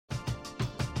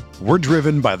We're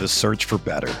driven by the search for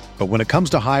better. But when it comes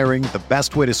to hiring, the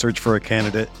best way to search for a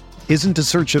candidate isn't to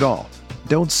search at all.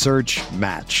 Don't search,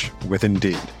 match with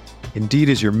Indeed. Indeed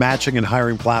is your matching and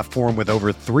hiring platform with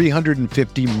over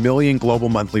 350 million global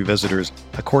monthly visitors,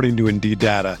 according to Indeed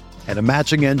data, and a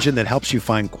matching engine that helps you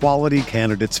find quality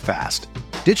candidates fast.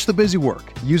 Ditch the busy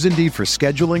work. Use Indeed for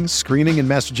scheduling, screening, and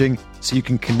messaging so you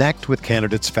can connect with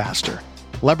candidates faster.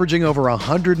 Leveraging over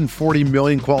 140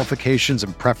 million qualifications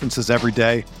and preferences every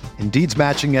day, Indeed's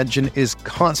matching engine is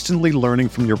constantly learning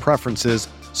from your preferences,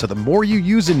 so the more you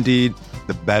use Indeed,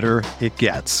 the better it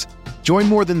gets. Join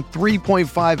more than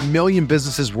 3.5 million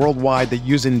businesses worldwide that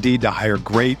use Indeed to hire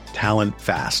great talent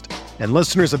fast. And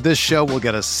listeners of this show will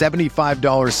get a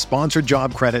 $75 sponsored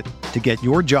job credit to get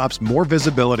your jobs more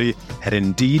visibility at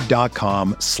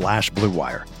Indeed.com/Blue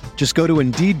Wire. Just go to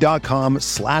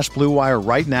Indeed.com/Blue Wire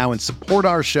right now and support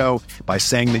our show by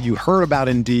saying that you heard about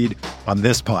Indeed on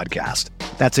this podcast.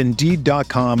 That's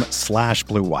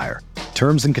Indeed.com/Blue Wire.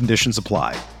 Terms and conditions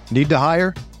apply. Need to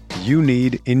hire? You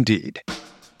need Indeed.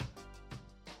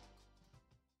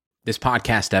 This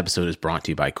podcast episode is brought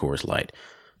to you by Coors Light.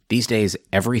 These days,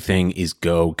 everything is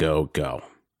go, go, go.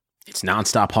 It's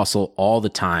nonstop hustle all the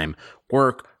time.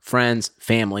 Work, friends,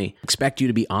 family expect you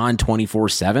to be on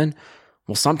 24/7.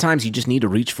 Well, sometimes you just need to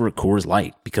reach for a Coors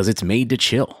Light because it's made to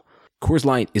chill. Coors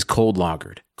Light is cold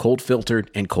lagered, cold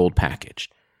filtered, and cold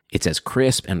packaged. It's as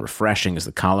crisp and refreshing as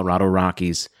the Colorado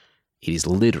Rockies. It is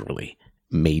literally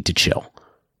made to chill.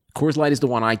 Coors Light is the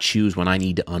one I choose when I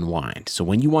need to unwind. So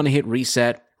when you want to hit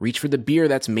reset, reach for the beer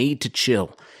that's made to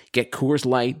chill. Get Coors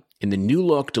Light in the new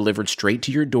look delivered straight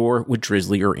to your door with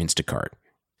Drizzly or Instacart.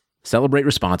 Celebrate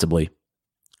responsibly.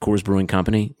 Coors Brewing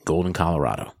Company, Golden,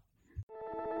 Colorado.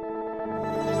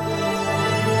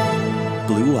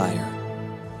 Blue Wire.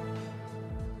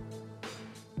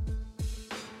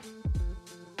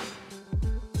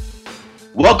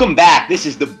 Welcome back. This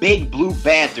is the Big Blue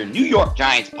Banter New York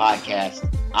Giants podcast.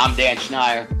 I'm Dan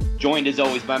Schneier, joined as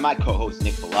always by my co-host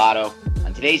Nick Pilato.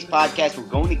 On today's podcast, we're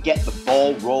going to get the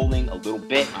ball rolling a little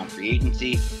bit on free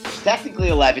agency. It's technically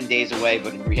 11 days away,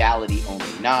 but in reality, only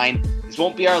 9. This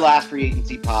won't be our last free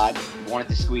agency pod. We wanted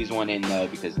to squeeze one in, though,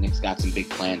 because Nick's got some big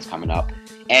plans coming up.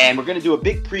 And we're going to do a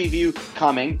big preview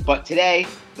coming, but today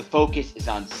the focus is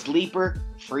on sleeper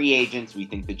free agents we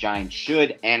think the Giants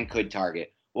should and could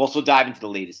target. We'll also dive into the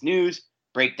latest news,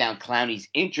 break down Clowney's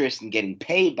interest in getting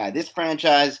paid by this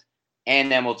franchise, and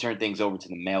then we'll turn things over to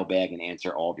the mailbag and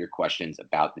answer all of your questions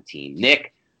about the team.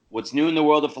 Nick, what's new in the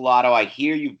world of Filato? I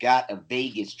hear you've got a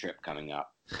Vegas trip coming up.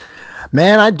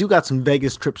 Man, I do got some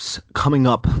Vegas trips coming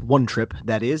up, one trip,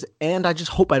 that is, and I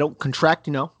just hope I don't contract,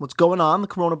 what's going on, the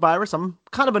coronavirus. I'm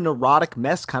kind of a neurotic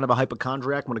mess, kind of a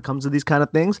hypochondriac when it comes to these kind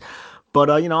of things, but,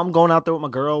 I'm going out there with my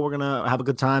girl. We're going to have a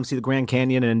good time, see the Grand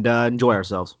Canyon, and enjoy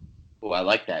ourselves. Oh, I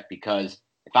like that, because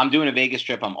if I'm doing a Vegas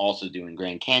trip, I'm also doing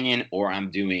Grand Canyon, or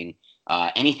I'm doing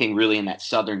anything really in that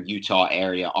southern Utah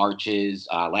area, Arches.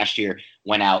 Last year,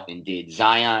 went out and did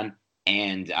Zion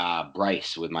and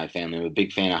Bryce with my family. I'm a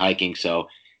big fan of hiking, so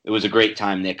it was a great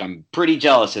time, Nick. I'm pretty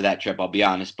jealous of that trip, I'll be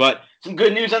honest. But some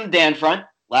good news on the Dan front.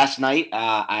 Last night,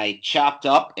 I chopped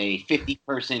up a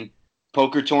 50-person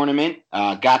poker tournament.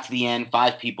 Got to the end,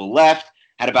 5 people left.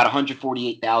 Had about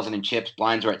 148,000 in chips.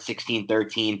 Blinds were at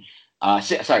 16-13.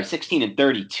 16 and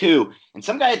 32. And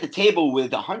some guy at the table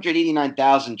with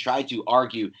 189,000 tried to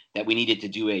argue that we needed to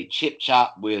do a chip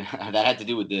chop with that had to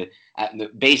do with the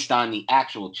based on the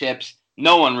actual chips.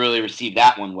 No one really received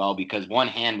that one well, because one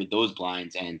hand with those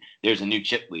blinds and there's a new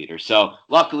chip leader. So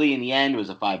luckily in the end it was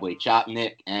a 5-way chop,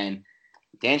 Nick, and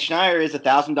Dan Schneier is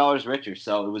 $1,000 richer.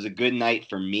 So it was a good night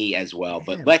for me as well.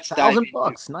 But let's dive in.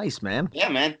 $1,000, nice, man. Yeah,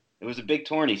 man. It was a big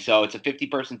tourney. So it's a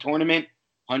 50-person tournament.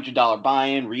 $100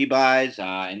 buy-in, rebuys,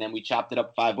 and then we chopped it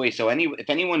up 5 ways. So if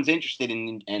anyone's interested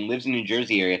in and lives in the New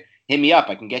Jersey area, hit me up.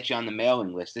 I can get you on the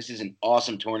mailing list. This is an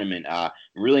awesome tournament.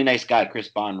 Really nice guy, Chris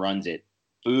Bond, runs it.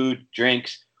 Food,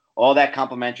 drinks, all that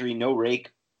complimentary, no rake,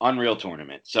 unreal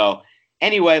tournament. So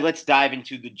anyway, let's dive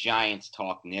into the Giants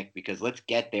talk, Nick, because let's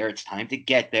get there. It's time to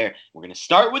get there. We're going to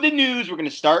start with the news. We're going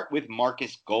to start with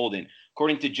Marcus Golden.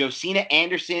 According to Josina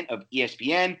Anderson of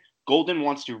ESPN, Golden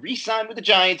wants to re-sign with the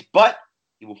Giants, but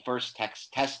he will first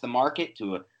test the market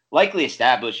to likely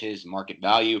establish his market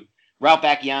value. Ralph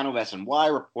Acciano of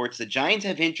SNY reports the Giants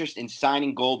have interest in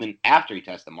signing Golden after he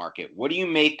tests the market. What do you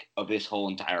make of this whole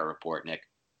entire report, Nick?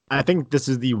 I think this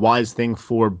is the wise thing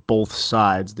for both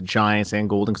sides, the Giants and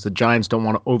Golden, because the Giants don't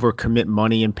want to overcommit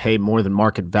money and pay more than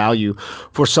market value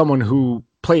for someone who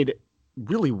played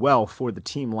really well for the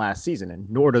team last season, and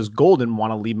nor does Golden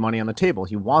want to leave money on the table.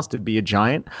 He wants to be a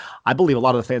Giant. I believe a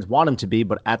lot of the fans want him to be,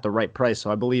 but at the right price.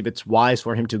 So I believe it's wise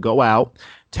for him to go out,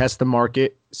 test the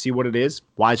market, see what it is.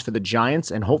 Wise for the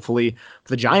Giants, and hopefully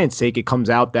for the Giants' sake, it comes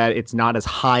out that it's not as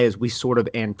high as we sort of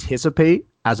anticipate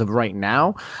as of right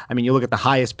now. I mean, you look at the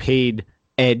highest paid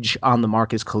edge on the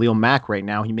market is Khalil Mack right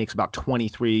now. He makes about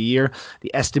 23 a year.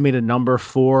 The estimated number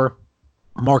for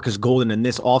Marcus Golden in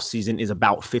this offseason is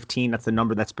about 15. That's the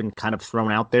number that's been kind of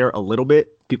thrown out there a little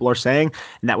bit, people are saying.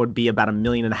 And that would be about $1.5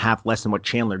 million less than what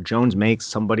Chandler Jones makes,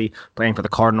 somebody playing for the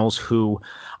Cardinals who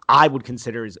I would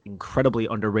consider is incredibly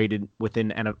underrated within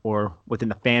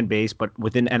the fan base, but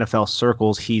within NFL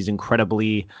circles, he's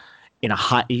incredibly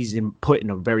put in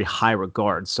a very high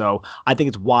regard. So I think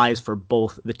it's wise for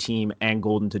both the team and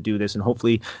Golden to do this, and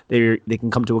hopefully they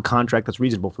can come to a contract that's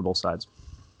reasonable for both sides.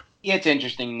 Yeah, it's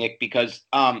interesting, Nick, because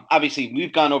obviously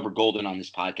we've gone over Golden on this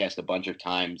podcast a bunch of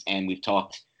times, and we've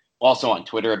talked also on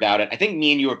Twitter about it. I think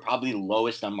me and you are probably the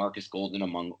lowest on Marcus Golden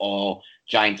among all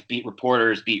Giants beat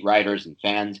reporters, beat writers, and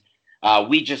fans.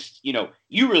 We just,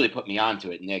 you really put me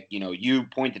onto it, Nick. You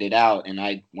pointed it out, and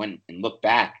I went and looked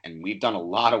back, and we've done a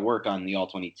lot of work on the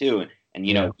All-22, and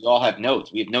we all have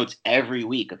notes. We have notes every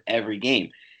week of every game.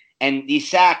 And these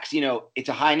sacks, it's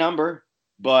a high number,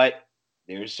 but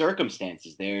there's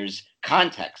circumstances, there's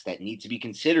context that needs to be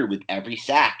considered with every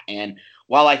sack. And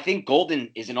while I think Golden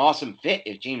is an awesome fit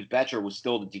if James Bettcher was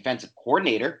still the defensive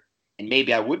coordinator, and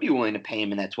maybe I would be willing to pay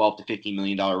him in that $12 to $15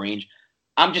 million range,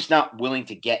 I'm just not willing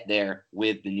to get there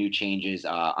with the new changes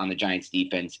on the Giants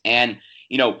defense. And,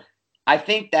 I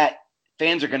think that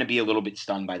fans are going to be a little bit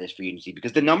stunned by this free agency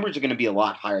because the numbers are going to be a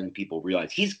lot higher than people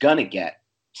realize. He's going to get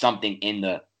something in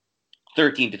the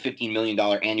 $13 to $15 million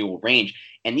annual range.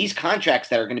 And these contracts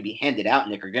that are going to be handed out,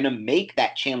 Nick, are going to make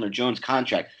that Chandler Jones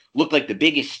contract look like the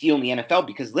biggest steal in the NFL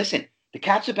because, listen, the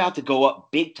cap's about to go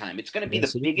up big time. It's going to be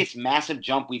the biggest massive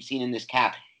jump we've seen in this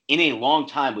cap in a long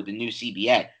time with the new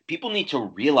CBA. People need to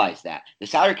realize that. The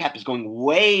salary cap is going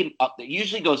way up. It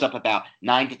usually goes up about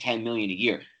 $9 to $10 million a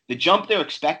year. The jump they're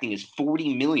expecting is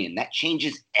 $40 million. That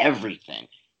changes everything.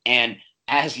 And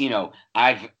as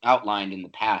I've outlined in the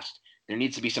past, there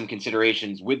needs to be some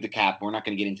considerations with the cap. We're not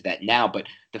going to get into that now, but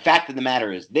the fact of the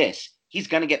matter is this. He's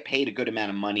going to get paid a good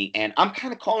amount of money, and I'm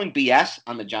kind of calling BS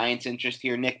on the Giants' interest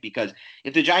here, Nick, because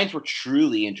if the Giants were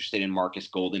truly interested in Marcus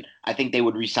Golden, I think they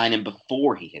would re-sign him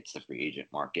before he hits the free agent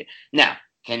market. Now,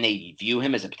 can they view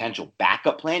him as a potential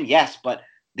backup plan? Yes, but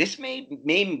this may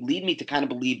lead me to kind of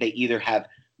believe they either have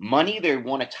money they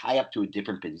want to tie up to a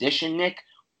different position, Nick,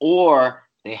 or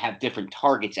they have different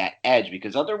targets at edge,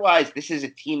 because otherwise this is a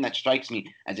team that strikes me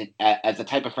as the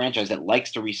type of franchise that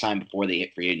likes to re-sign before they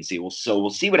hit free agency. We'll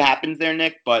see what happens there,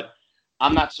 Nick, but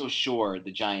I'm not so sure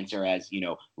the Giants are as,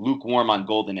 lukewarm on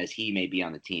Golden as he may be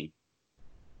on the team.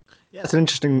 Yeah, it's an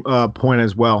interesting point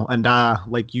as well. And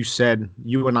like you said,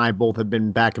 you and I both have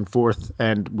been back and forth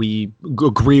and we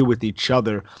agree with each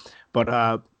other. But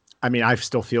I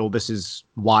still feel this is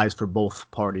wise for both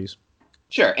parties.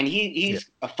 Sure, and he's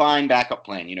a fine backup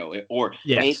plan, or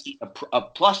maybe a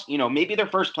plus, maybe their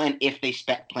first plan if they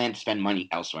plan to spend money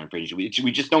elsewhere in free agency.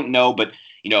 We just don't know, but,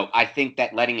 I think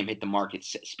that letting him hit the market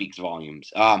speaks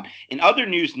volumes. In other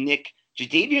news, Nick,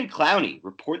 Jadeveon Clowney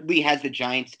reportedly has the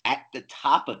Giants at the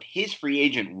top of his free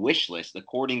agent wish list,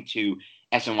 according to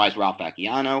SNY's Ralph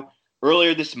Vacchiano.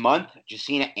 Earlier this month,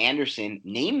 Josina Anderson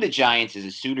named the Giants as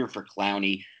a suitor for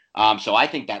Clowney. So I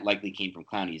think that likely came from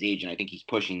Clowney's agent. I think he's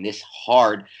pushing this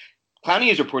hard.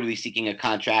 Clowney is reportedly seeking a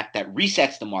contract that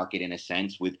resets the market in a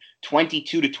sense with $22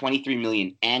 to $23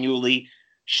 million annually.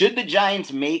 Should the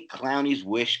Giants make Clowney's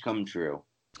wish come true?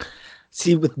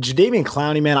 See, with Jadeveon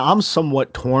Clowney, man, I'm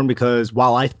somewhat torn because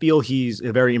while I feel he's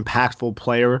a very impactful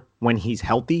player when he's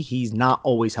healthy, he's not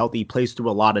always healthy. He plays through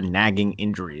a lot of nagging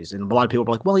injuries. And a lot of people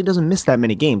are like, well, he doesn't miss that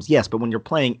many games. Yes, but when you're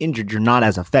playing injured, you're not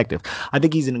as effective. I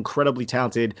think he's an incredibly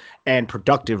talented and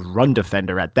productive run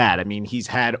defender at that. I mean, he's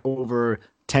had over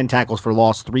 10 tackles for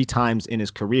loss 3 times in his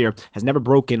career, has never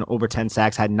broken over 10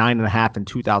 sacks, had 9.5 in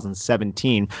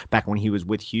 2017, back when he was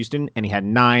with Houston, and he had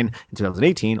 9 in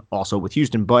 2018, also with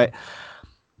Houston. But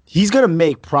he's going to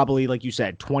make probably, like you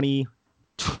said, 22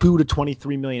 to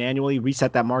 23 million annually,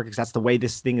 reset that market, because that's the way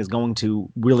this thing is going to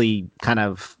really kind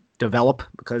of develop,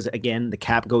 because, again, the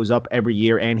cap goes up every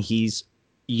year, and he's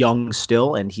young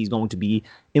still, and he's going to be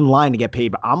in line to get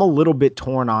paid. But I'm a little bit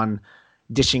torn on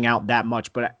dishing out that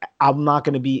much, but I'm not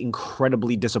going to be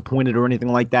incredibly disappointed or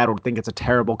anything like that, or think it's a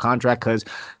terrible contract, because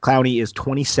Clowney is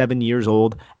 27 years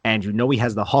old, and he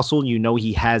has the hustle,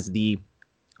 he has the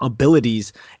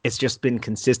abilities. It's just been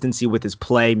consistency with his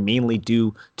play, mainly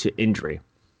due to injury.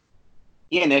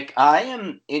 Yeah, Nick,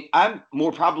 I'm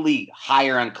more probably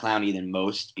higher on Clowney than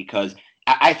most because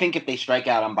I think if they strike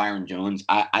out on Byron Jones,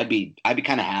 I'd be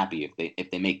kind of happy if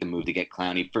they make the move to get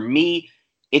Clowney. For me,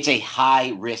 it's a high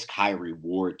risk, high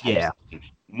reward type Yeah. thing.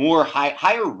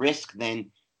 Higher risk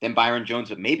than Byron Jones,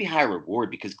 but maybe higher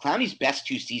reward because Clowney's best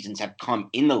 2 seasons have come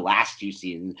in the last 2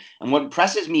 seasons. And what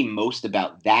impresses me most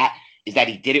about that is that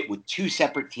he did it with 2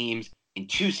 separate teams in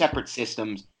 2 separate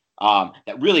systems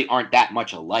that really aren't that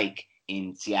much alike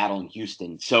in Seattle and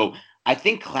Houston. So I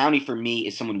think Clowney for me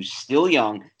is someone who's still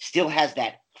young, still has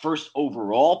that first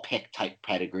overall pick type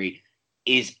pedigree,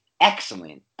 is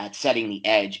excellent at setting the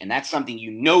edge. And that's something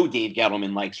Dave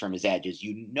Gettleman likes from his edges.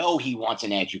 He wants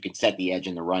an edge who can set the edge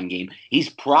in the run game. He's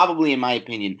probably, in my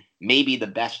opinion, maybe the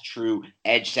best true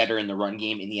edge setter in the run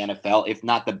game in the NFL, if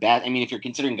not the best. I mean, if you're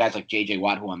considering guys like J.J.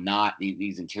 Watt, who I'm not,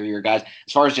 these interior guys,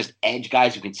 as far as just edge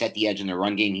guys who can set the edge in the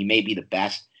run game, he may be the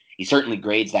best. He certainly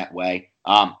grades that way.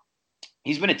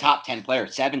 He's been a top 10 player,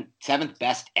 seventh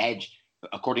best edge,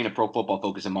 according to Pro Football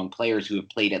Focus, among players who have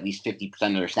played at least 50%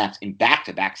 of their snaps in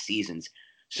back-to-back seasons.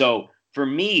 So for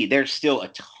me, there's still a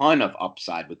ton of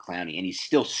upside with Clowney, and he's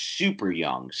still super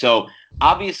young. So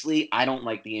obviously, I don't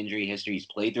like the injury history. He's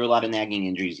played through a lot of nagging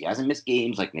injuries. He hasn't missed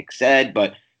games, like Nick said,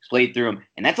 but he's played through them,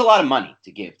 and that's a lot of money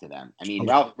to give to them. I mean,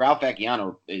 Ralph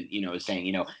Vacchiano, is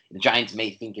saying, the Giants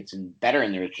may think it's better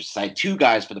in their interest side 2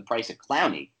 guys for the price of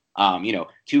Clowney.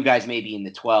 2 guys maybe in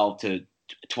the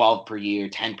 12 per year,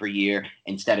 10 per year,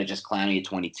 instead of just Clowney at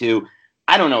 22.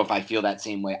 I don't know if I feel that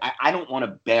same way. I don't want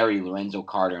to bury Lorenzo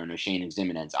Carter and Oshane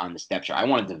Ximines on the depth chart. I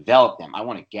want to develop them. I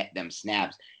want to get them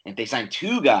snaps. And if they sign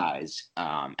 2 guys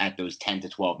at those $10 to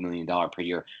 $12 million per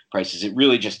year prices, it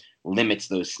really just limits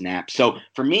those snaps. So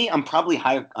for me, I'm probably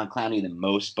higher on Clowney than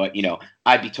most, but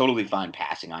I'd be totally fine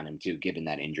passing on him too, given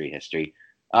that injury history.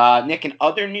 Nick, in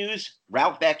other news,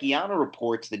 Ralph Vacchiano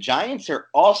reports the Giants are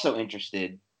also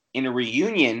interested in a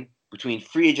reunion between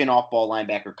free agent off-ball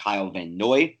linebacker Kyle Van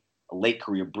Noy, a late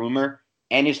career Broomer,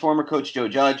 and his former coach Joe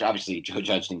Judge. Obviously, Joe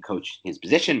Judge didn't coach his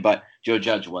position, but Joe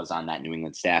Judge was on that New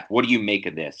England staff. What do you make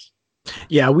of this?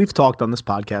 Yeah, we've talked on this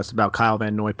podcast about Kyle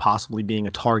Van Noy possibly being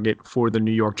a target for the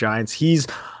New York Giants. He's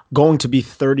going to be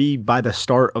 30 by the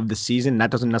start of the season. That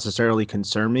doesn't necessarily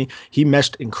concern me. He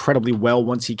meshed incredibly well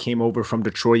once he came over from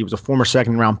Detroit. He was a former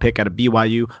second-round pick out of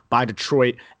BYU by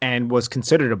Detroit and was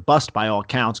considered a bust by all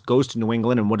accounts. Goes to New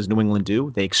England, and what does New England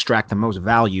do? They extract the most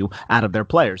value out of their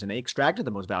players, and they extracted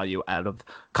the most value out of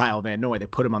Kyle Van Noy. They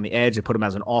put him on the edge. They put him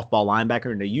as an off-ball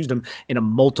linebacker, and they used him in a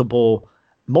multiple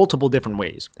different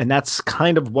ways. And that's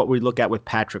kind of what we look at with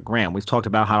Patrick Graham. We've talked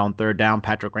about how on third down,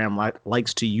 Patrick Graham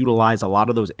likes to utilize a lot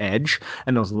of those edge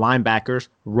and those linebackers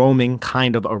roaming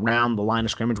kind of around the line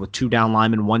of scrimmage with 2 down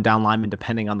linemen, 1 down lineman,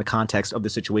 depending on the context of the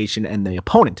situation and the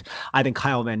opponent. I think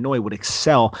Kyle Van Noy would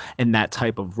excel in that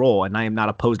type of role. And I am not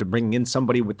opposed to bringing in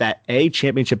somebody with that A,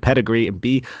 championship pedigree, and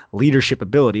B, leadership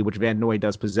ability, which Van Noy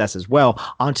does possess as well,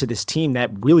 onto this team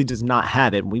that really does not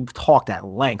have it. And we've talked at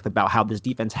length about how this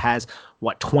defense has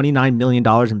 $29 million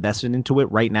invested into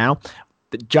it right now.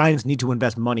 The Giants need to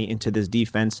invest money into this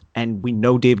defense, and we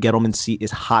know Dave Gettleman's seat is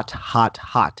hot, hot,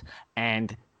 hot.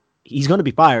 And he's going to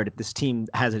be fired if this team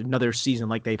has another season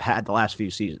like they've had the last few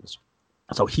seasons.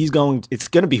 So it's going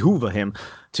to behoove him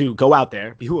to go out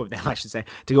there, to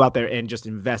go out there and just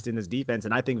invest in this defense.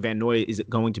 And I think Van Noy is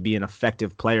going to be an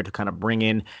effective player to kind of bring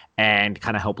in and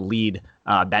kind of help lead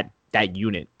that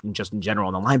unit. And just in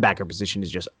general, and the linebacker position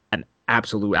is just an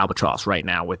absolute albatross right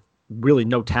now with really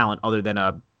no talent other than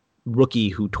a rookie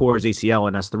who tore his ACL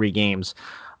and has 3 games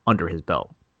under his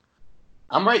belt.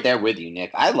 I'm right there with you,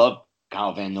 Nick. I love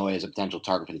Kyle Van Noy as a potential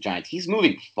target for the Giants. He's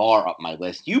moving far up my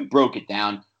list. You broke it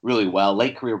down really well.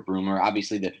 Late career Broomer.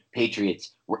 Obviously, the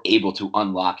Patriots were able to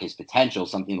unlock his potential,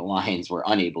 something the Lions were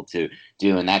unable to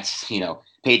do. And that's,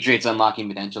 Patriots unlocking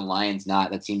potential, Lions not.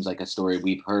 That seems like a story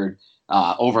we've heard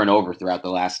over and over throughout the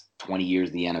last 20 years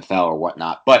of the NFL or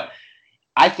whatnot. But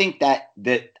I think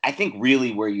I think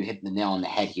really where you hit the nail on the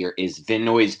head here is Van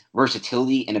Noy's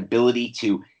versatility and ability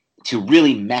to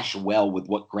really mesh well with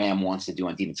what Graham wants to do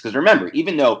on defense. Because remember,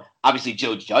 even though obviously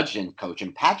Joe Judge didn't coach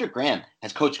him, Patrick Graham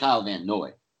has coached Kyle Van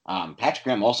Noy. Patrick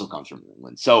Graham also comes from New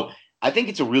England. So I think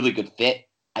it's a really good fit.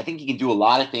 I think he can do a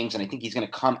lot of things, and I think he's going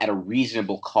to come at a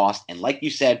reasonable cost. And like you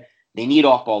said, they need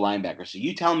off-ball linebackers. So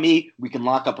you tell me we can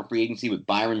lock up a free agency with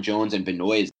Byron Jones and Van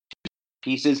Noy as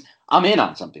pieces, I'm in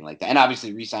on something like that. And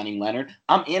obviously re-signing Leonard,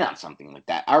 I'm in on something like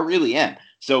that. I really am.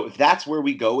 So if that's where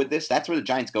we go with this, that's where the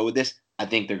Giants go with this, I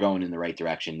think they're going in the right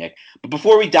direction, Nick. But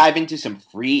before we dive into some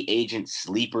free agent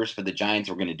sleepers for the Giants,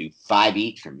 we're going to do 5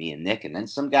 each from me and Nick, and then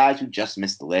some guys who just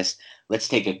missed the list. Let's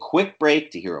take a quick break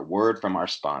to hear a word from our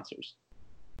sponsors.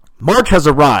 March has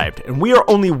arrived, and we are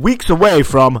only weeks away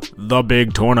from the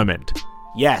big tournament.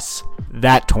 Yes,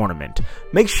 that tournament.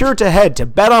 Make sure to head to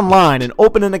BetOnline and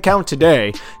open an account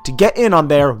today to get in on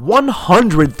their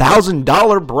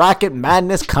 $100,000 Bracket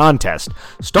Madness contest,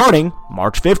 starting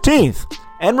March 15th.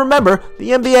 And remember,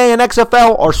 the NBA and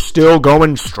XFL are still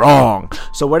going strong.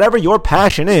 So whatever your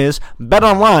passion is,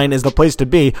 BetOnline is the place to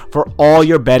be for all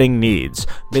your betting needs.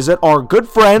 Visit our good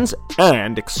friends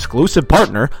and exclusive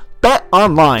partner,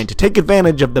 BetOnline, to take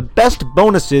advantage of the best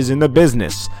bonuses in the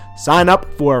business. Sign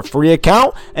up for a free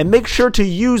account and make sure to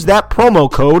use that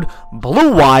promo code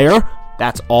BLUEWIRE,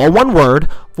 that's all one word,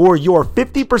 for your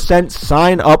 50%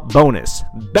 sign-up bonus.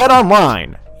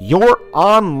 BetOnline, your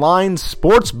online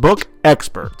sportsbook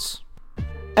experts.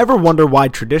 Ever wonder why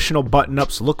traditional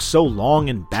button-ups look so long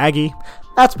and baggy?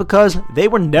 That's because they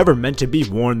were never meant to be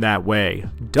worn that way.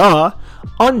 Duh!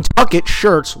 Untucked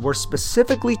shirts were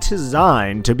specifically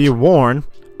designed to be worn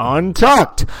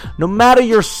untucked. No matter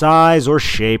your size or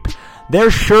shape,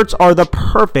 their shirts are the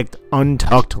perfect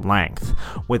untucked length.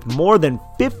 With more than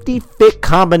 50 fit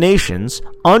combinations,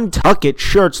 untucked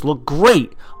shirts look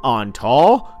great on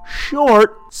tall,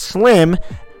 short, slim,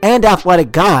 and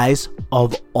athletic guys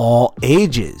of all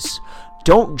ages.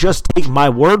 Don't just take my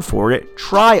word for it.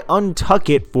 Try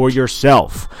Untuckit for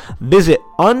yourself. Visit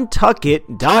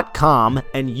untuckit.com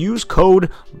and use code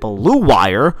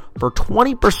BLUEWIRE for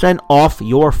 20% off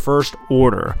your first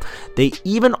order. They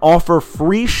even offer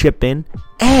free shipping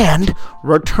and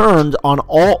returns on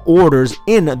all orders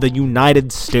in the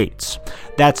United States.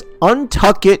 That's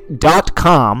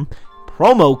untuckit.com,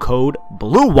 promo code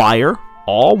BLUEWIRE,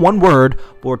 all one word,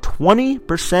 for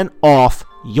 20% off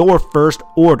your first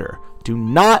order. Do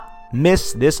not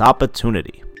miss this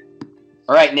opportunity.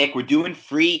 All right, Nick, we're doing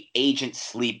free agent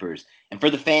sleepers. And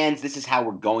for the fans, this is how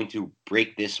we're going to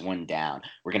break this one down.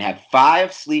 We're going to have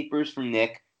 5 sleepers from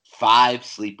Nick, 5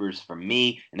 sleepers from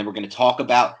me, and then we're going to talk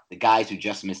about the guys who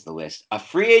just missed the list. A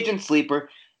free agent sleeper,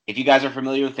 if you guys are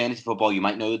familiar with fantasy football, you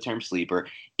might know the term sleeper,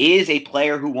 is a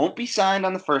player who won't be signed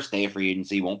on the first day of free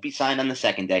agency, won't be signed on the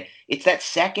second day. It's that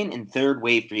second and third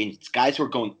wave free agents, guys who are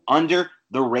going under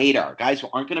the radar, guys who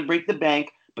aren't going to break the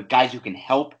bank, but guys who can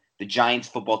help the Giants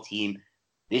football team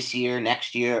this year,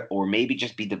 next year, or maybe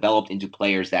just be developed into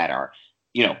players that are,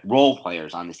 role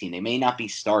players on this team. They may not be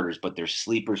starters, but they're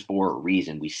sleepers for a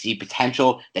reason. We see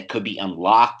potential that could be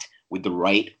unlocked with the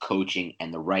right coaching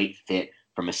and the right fit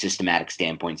from a systematic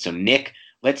standpoint. So, Nick,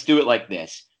 let's do it like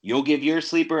this. You'll give your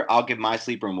sleeper, I'll give my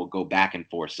sleeper, and we'll go back and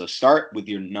forth. So start with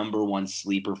your number 1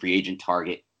 sleeper free agent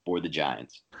target for the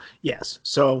Giants. Yes.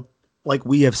 So, like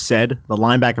we have said, the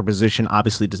linebacker position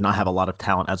obviously does not have a lot of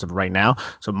talent as of right now.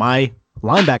 So my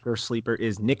linebacker sleeper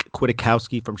is Nick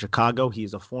Kwiatkowski from Chicago. He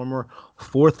is a former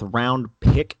 4th-round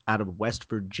pick out of West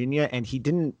Virginia, and he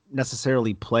didn't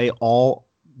necessarily play all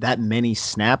that many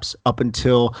snaps up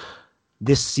until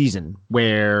this season,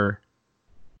 where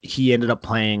he ended up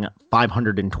playing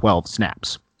 512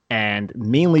 snaps, and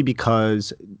mainly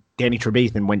because Danny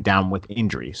Trevathan went down with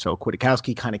injury. So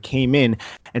Kwiatkowski kind of came in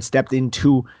and stepped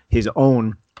into his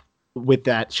own with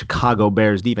that Chicago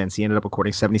Bears defense. He ended up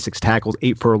recording 76 tackles,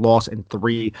 8 for a loss, and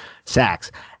 3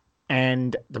 sacks.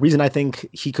 And the reason I think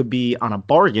he could be on a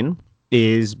bargain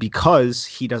is because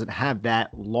he doesn't have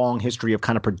that long history of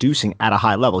kind of producing at a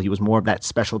high level. He was more of that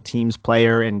special teams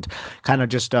player and kind of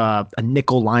just a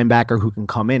nickel linebacker who can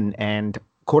come in. And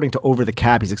according to Over the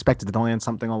Cap, he's expected to land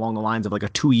something along the lines of like a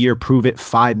 2-year prove-it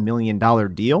 $5 million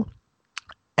deal.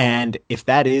 And if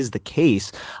that is the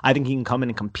case, I think he can come in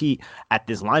and compete at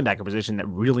this linebacker position that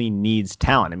really needs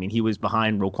talent. I mean, he was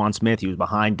behind Roquan Smith. He was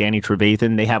behind Danny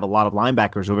Trevathan. They have a lot of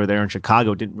linebackers over there in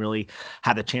Chicago. Didn't really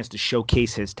have the chance to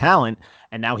showcase his talent.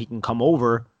 And now he can come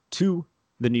over to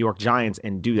the New York Giants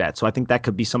and do that. So I think that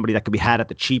could be somebody that could be had at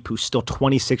the cheap, who's still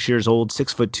 26 years old,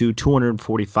 6'2",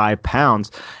 245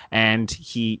 pounds. And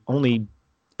he only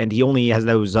has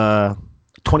those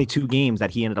 22 games that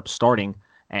he ended up starting.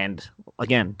 And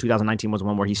again, 2019 was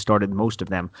one where he started most of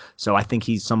them. So I think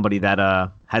he's somebody that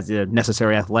has the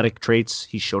necessary athletic traits.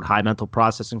 He showed high mental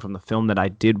processing from the film that I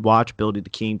did watch, ability to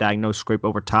keen, diagnose, scrape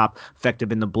over top,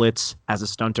 effective in the blitz as a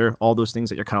stunter, all those things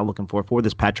that you're kind of looking for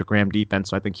this Patrick Graham defense.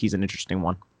 So I think he's an interesting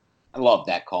one. I love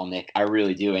that call, Nick. I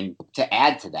really do. And to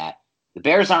add to that, the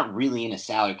Bears aren't really in a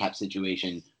salary cap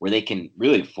situation where they can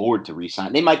really afford to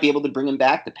re-sign. They might be able to bring him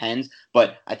back, depends,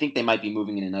 but I think they might be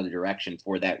moving in another direction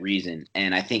for that reason.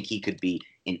 And I think he could be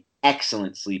an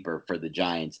excellent sleeper for the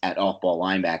Giants at off-ball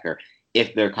linebacker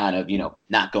if they're kind of,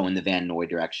 not going the Van Noy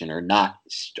direction or not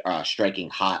striking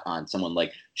hot on someone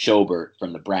like Schobert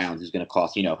from the Browns, who's going to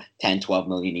cost, 10, 12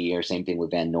 million a year. Same thing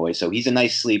with Van Noy. So he's a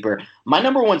nice sleeper. My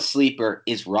number 1 sleeper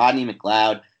is Rodney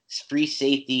McLeod. free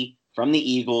safety from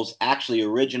the Eagles, actually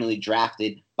originally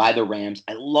drafted by the Rams.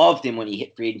 I loved him when he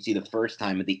hit free agency the first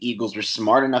time, but the Eagles were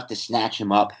smart enough to snatch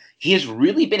him up. He has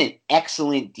really been an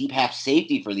excellent deep half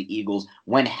safety for the Eagles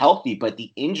when healthy, but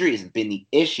the injuries have been the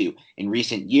issue in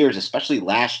recent years, especially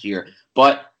last year.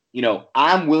 But,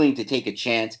 I'm willing to take a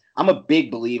chance. I'm a big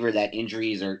believer that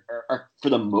injuries are for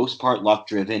the most part,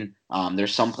 luck-driven.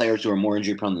 There's some players who are more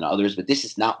injury-prone than others, but this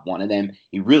is not one of them.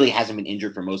 He really hasn't been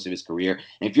injured for most of his career.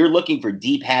 And if you're looking for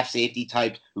deep half-safety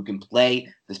types who can play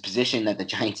this position that the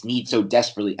Giants need so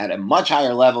desperately at a much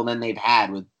higher level than they've had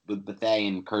with Bethea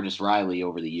and Curtis Riley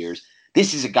over the years,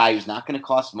 this is a guy who's not going to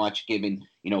cost much given,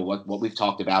 what we've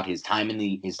talked about, his time in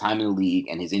the league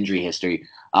and his injury history.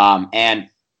 And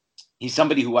he's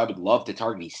somebody who I would love to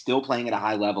target. He's still playing at a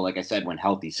high level, like I said, when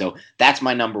healthy. So that's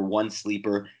my number one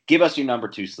sleeper. Give us your number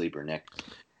two sleeper, Nick.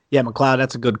 Yeah, McLeod,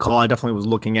 that's a good call. I definitely was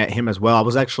looking at him as well. I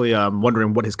was actually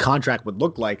wondering what his contract would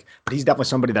look like, but he's definitely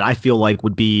somebody that I feel like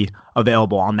would be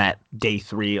available on that day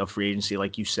 3 of free agency,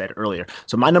 like you said earlier.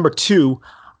 So my number 2,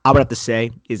 I would have to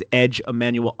say, is Edge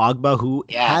Emmanuel Ogbah, who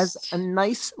has a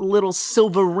nice little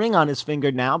silver ring on his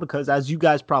finger now because, as you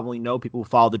guys probably know, people who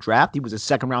follow the draft, he was a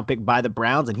second-round pick by the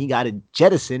Browns, and he got a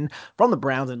jettison from the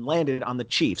Browns and landed on the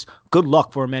Chiefs. Good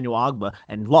luck for Emmanuel Ogbah,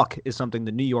 and luck is something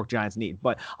the New York Giants need.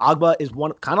 But Ogbah is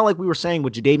one, kind of like we were saying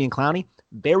with Jadeveon Clowney,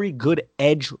 very good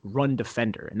edge run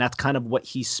defender, and that's kind of what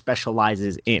he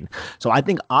specializes in. So I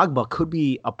think Ogbah could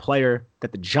be a player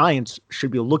that the Giants should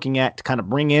be looking at to kind of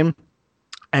bring in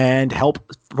and help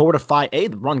fortify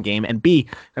the run game, and B,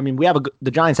 I mean,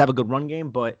 the Giants have a good run game,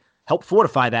 but help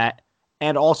fortify that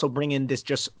and also bring in this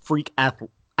just freak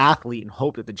athlete and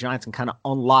hope that the Giants can kind of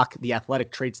unlock the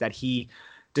athletic traits that he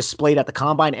displayed at the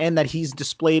combine and that he's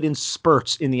displayed in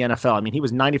spurts in the NFL. I mean, he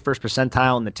was 91st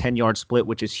percentile in the 10-yard split,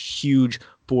 which is huge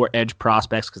for edge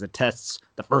prospects because it tests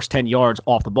the first 10 yards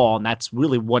off the ball, and that's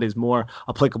really what is more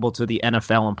applicable to the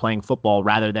NFL and playing football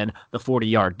rather than the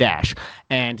 40-yard dash.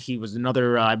 And he was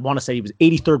another, I want to say he was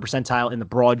 83rd percentile in the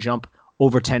broad jump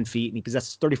over 10 feet, and he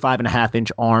possesses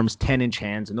 35.5-inch arms, 10-inch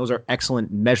hands, and those are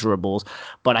excellent measurables.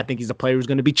 But I think he's a player who's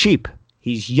going to be cheap.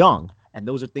 He's young. And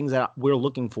those are things that we're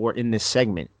looking for in this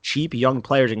segment. Cheap young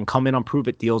players that can come in on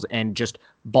prove-it deals and just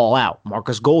ball out.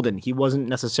 Marcus Golden, he wasn't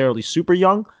necessarily super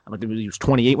young. I think he was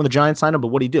 28 when the Giants signed him, but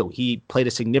what did he do? He played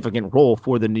a significant role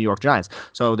for the New York Giants.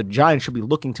 So the Giants should be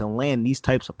looking to land these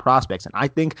types of prospects. And I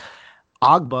think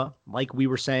Ogbah, like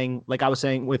I was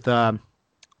saying with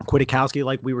Kwiatkowski,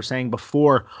 like we were saying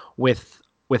before with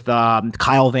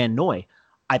Kyle Van Noy,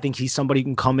 I think he's somebody who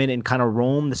can come in and kind of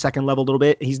roam the second level a little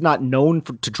bit. He's not known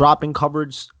to drop in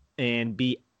coverage and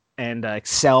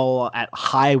excel at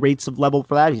high rates of level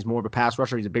for that. He's more of a pass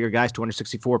rusher. He's a bigger guy, he's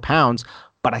 264 pounds,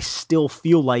 but I still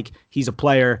feel like he's a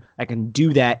player that can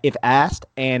do that if asked,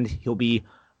 and he'll be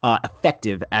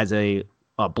effective as a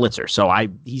blitzer. So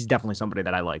he's definitely somebody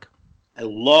that I like. I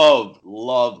love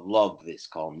this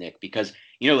call, Nick, because,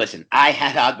 listen, I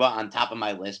had Ogbah on top of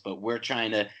my list, but we're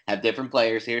trying to have different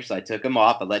players here, so I took him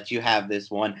off. I'll let you have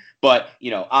this one. But,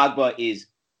 Ogbah is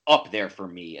up there for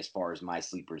me as far as my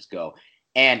sleepers go.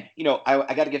 And,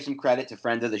 I got to give some credit to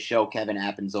friends of the show, Kevin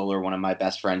Appenzoller, one of my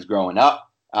best friends growing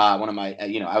up. I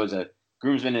was a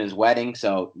groomsman in his wedding,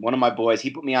 so one of my boys, he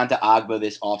put me onto Ogbah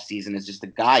this offseason as just a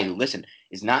guy who, listen,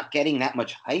 is not getting that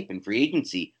much hype in free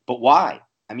agency. But why?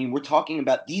 I mean, we're talking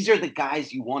about these are the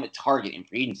guys you want to target in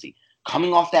free agency.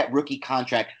 Coming off that rookie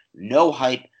contract, no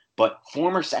hype, but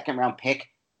former second-round pick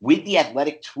with the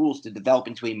athletic tools to develop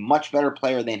into a much better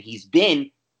player than he's been,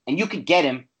 and you could get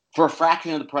him for a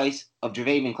fraction of the price of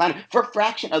Jadeveon Clowney, for a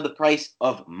fraction of the price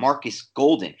of Marcus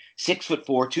Golden. 6'4",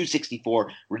 264,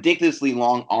 ridiculously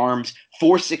long arms,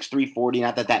 4'6", 340.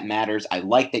 Not that that matters. I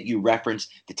like that you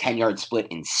referenced the 10-yard split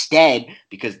instead,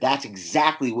 because that's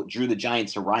exactly what drew the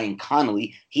Giants to Ryan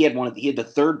Connolly. He had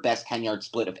the third best 10-yard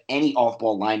split of any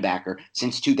off-ball linebacker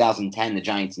since 2010. The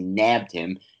Giants nabbed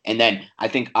him. And then I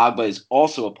think Ogbah is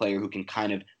also a player who can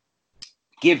kind of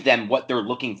give them what they're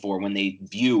looking for when they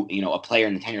view, a player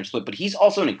in the 10-yard split. But he's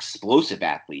also an explosive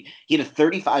athlete. He had a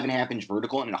 35.5-inch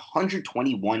vertical and a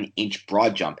 121-inch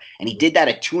broad jump. And he did that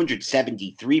at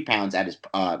 273 pounds at his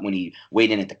when he weighed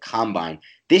in at the combine.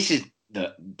 This is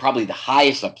probably the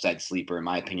highest upside sleeper, in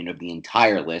my opinion, of the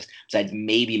entire list, besides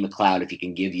maybe McLeod if he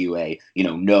can give you a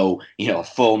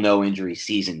full no injury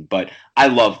season. But I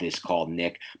love this call,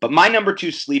 Nick. But my number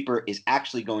 2 sleeper is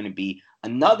actually going to be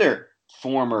another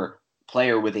former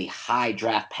player with a high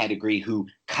draft pedigree who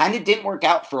kind of didn't work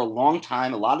out for a long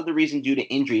time, a lot of the reason due to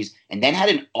injuries, and then had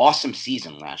an awesome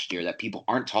season last year that people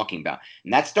aren't talking about.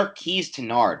 And that's Darqueze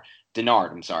Dennard,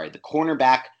 the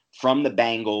cornerback from the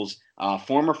Bengals.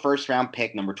 Former first-round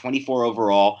pick, number 24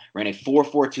 overall, ran a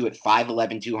 4.42 at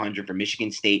 5'11", 200 for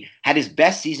Michigan State. Had his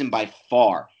best season by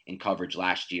far in coverage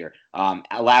last year.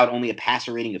 Allowed only a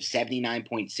passer rating of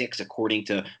 79.6 according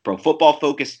to Pro Football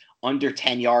Focus, under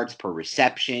 10 yards per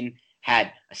reception.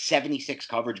 Had a 76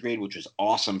 coverage grade, which was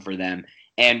awesome for them.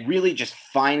 And really just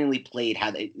finally played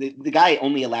how the guy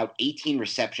only allowed 18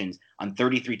 receptions on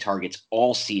 33 targets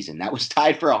all season. That was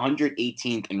tied for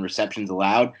 118th in receptions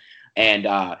allowed and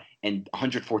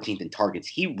 114th in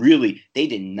targets. They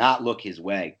did not look his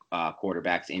way,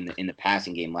 quarterbacks in the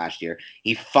passing game last year.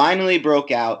 He finally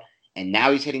broke out, and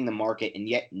now he's hitting the market, and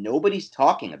yet nobody's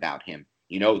talking about him.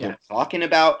 They're talking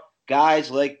about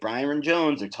guys like Byron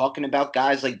Jones. They're talking about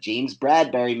guys like James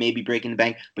Bradbury maybe breaking the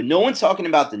bank, but no one's talking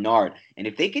about Denard. And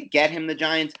if they could get him, the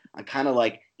Giants, on kind of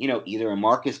like, either a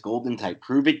Marcus Golden type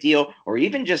prove it deal, or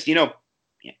even just,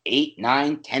 8,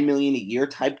 9, 10 million a year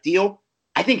type deal,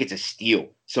 I think it's a steal.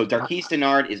 So Darqueze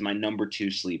Dennard is my number 2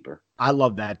 sleeper. I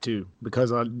love that too,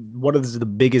 because what is the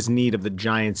biggest need of the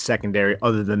Giants secondary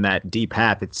other than that deep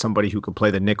half? It's somebody who can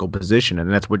play the nickel position, and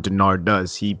that's what Dennard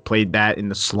does. He played that in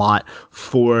the slot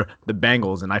for the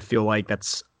Bengals, and I feel like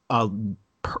that's a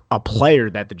player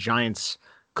that the Giants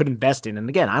could invest in. And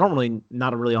again,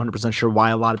 not really 100% sure why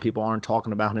a lot of people aren't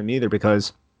talking about him either,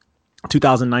 because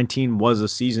 2019 was a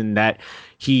season that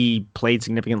he played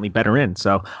significantly better in.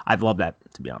 So I'd love that,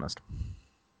 to be honest.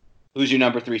 Who's your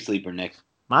number 3 sleeper, Nick?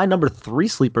 My number 3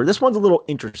 sleeper, this one's a little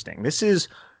interesting. This is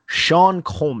Sean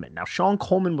Coleman. Now, Sean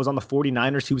Coleman was on the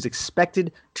 49ers. He was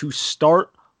expected to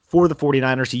start for the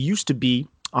 49ers. He used to be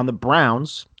on the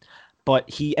Browns, but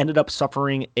he ended up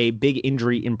suffering a big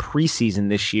injury in preseason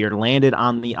this year, landed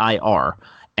on the IR.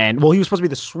 And, he was supposed to be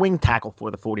the swing tackle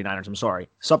for the 49ers,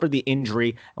 suffered the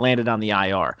injury, landed on the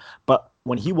IR. But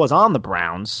when he was on the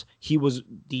Browns, he was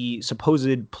the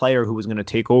supposed player who was going to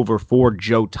take over for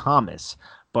Joe Thomas.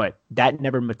 But that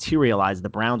never materialized. The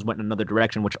Browns went in another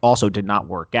direction, which also did not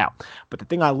work out. But the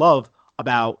thing I love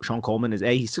about Sean Coleman is,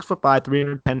 he's 6'5",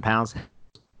 310 pounds,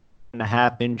 and a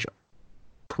half inch,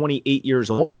 28 years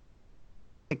old,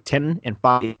 10 and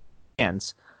 5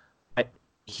 hands.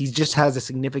 He just has a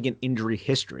significant injury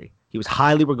history. He was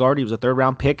highly regarded. He was a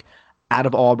 3rd-round pick out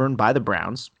of Auburn by the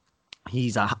Browns.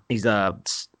 He's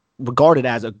regarded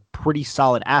as a pretty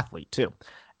solid athlete too.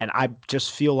 And I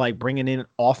just feel like bringing in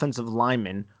offensive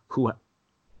linemen who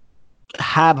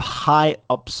have high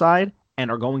upside and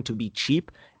are going to be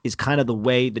cheap is kind of the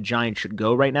way the Giants should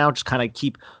go right now. Just kind of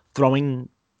keep throwing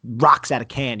rocks at a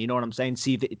can, you know what I'm saying?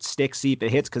 See if it sticks, see if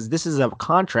it hits, because this is a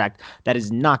contract that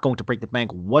is not going to break the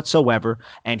bank whatsoever,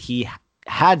 and he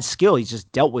had skill. He's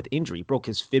just dealt with injury. He broke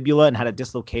his fibula and had a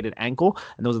dislocated ankle,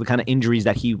 and those are the kind of injuries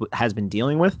that he has been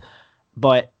dealing with.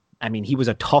 But, he was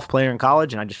a tough player in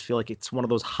college, and I just feel like it's one of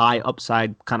those high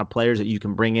upside kind of players that you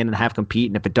can bring in and have compete,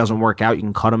 and if it doesn't work out, you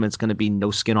can cut him. It's going to be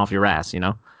no skin off your ass,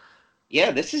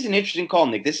 Yeah, this is an interesting call,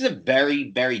 Nick. This is a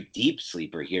very, very deep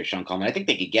sleeper here, Sean Coleman. I think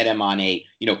they could get him on a,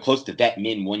 close to vet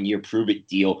min 1-year prove-it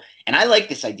deal. And I like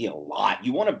this idea a lot.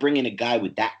 You want to bring in a guy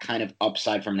with that kind of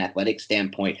upside from an athletic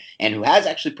standpoint and who has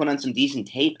actually put on some decent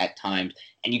tape at times.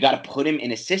 And you got to put him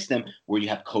in a system where you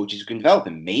have coaches who can develop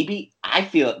him. Maybe, I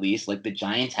feel at least, like the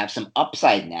Giants have some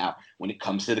upside now when it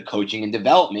comes to the coaching and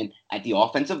development at the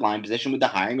offensive line position with the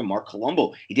hiring of Mark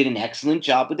Colombo. He did an excellent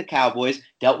job with the Cowboys,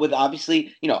 dealt with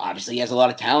obviously he has a lot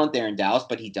of talent there in Dallas,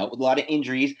 but he dealt with a lot of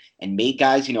injuries and made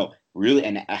guys, really,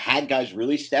 and had guys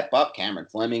really step up. Cameron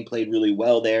Fleming played really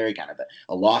well there, kind of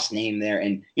a lost name there.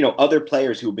 And, other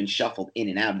players who have been shuffled in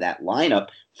and out of that lineup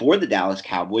for the Dallas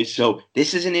Cowboys. So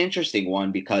this is an interesting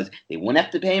one because they won't have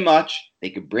to pay much. They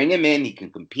could bring him in. He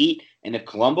can compete. And if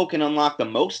Colombo can unlock the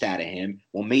most out of him,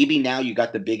 well, maybe now you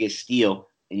got the biggest steal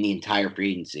in the entire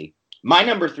free agency. My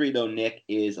number 3, though, Nick,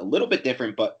 is a little bit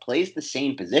different, but plays the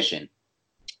same position.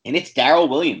 And it's Darrell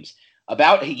Williams.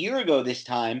 About a year ago this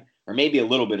time, or maybe a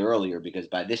little bit earlier, because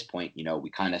by this point, we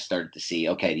kind of started to see,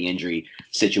 okay, the injury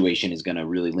situation is going to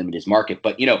really limit his market.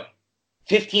 But,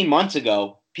 15 months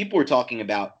ago, people were talking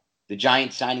about the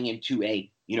Giants signing him to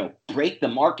a, break the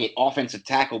market offensive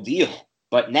tackle deal.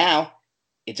 But now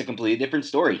it's a completely different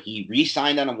story. He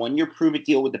re-signed on a 1-year prove-it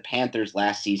deal with the Panthers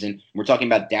last season. We're talking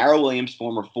about Darrell Williams,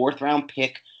 former 4th-round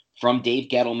pick from Dave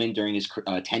Gettleman during his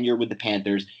tenure with the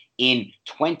Panthers. In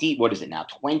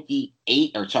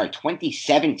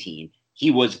 2017,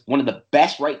 he was one of the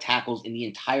best right tackles in the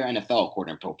entire NFL,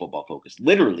 according to Pro Football Focus.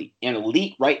 Literally an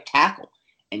elite right tackle.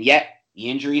 And yet the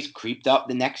injuries creeped up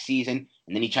the next season,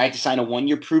 And then he tried to sign a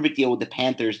 1-year prove-it deal with the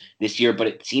Panthers this year, but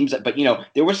it seems that,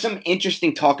 there was some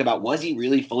interesting talk about, was he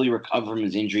really fully recovered from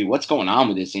his injury? What's going on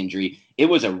with this injury? It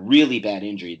was a really bad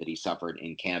injury that he suffered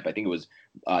in camp. I think it was,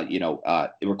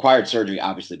 it required surgery,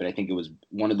 obviously, but I think it was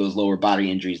one of those lower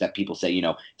body injuries that people say,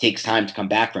 takes time to come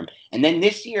back from. And then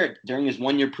this year, during his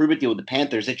 1-year prove-it deal with the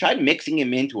Panthers, they tried mixing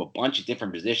him into a bunch of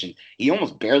different positions. He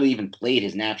almost barely even played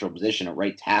his natural position at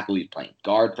right tackle. He was playing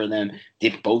guard for them,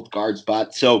 did both guard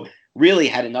spots. So really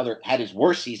had his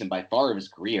worst season by far of his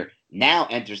career. Now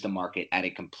enters the market at a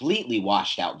completely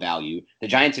washed out value. The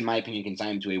Giants, in my opinion, can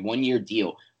sign him to a 1-year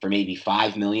deal for maybe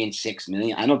 $5 million, $6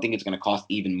 million. I don't think it's going to cost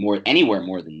even more, anywhere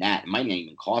more than that. It might not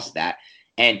even cost that.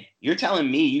 And you're telling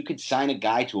me you could sign a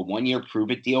guy to a 1-year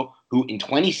prove-it deal who in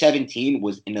 2017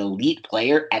 was an elite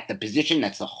player at the position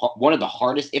that's one of the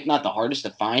hardest, if not the hardest,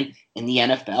 to find in the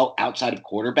NFL outside of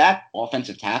quarterback,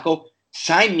 offensive tackle?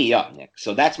 Sign me up, Nick.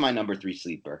 So that's my number 3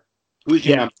 sleeper. Who's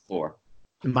your number 4?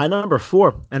 My number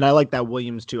 4, and I like that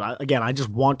Williams too. I just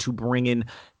want to bring in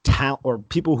talent or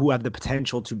people who have the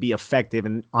potential to be effective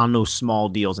on those small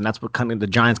deals, and that's what kind of the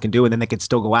Giants can do. And then they can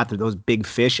still go after those big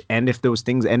fish. And if those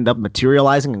things end up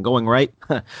materializing and going right,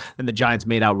 then the Giants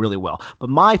made out really well. But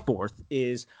my 4th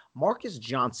is Marcus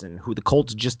Johnson, who the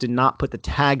Colts just did not put the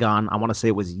tag on. I want to say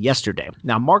it was yesterday.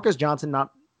 Now, Marcus Johnson,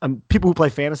 people who play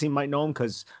fantasy might know him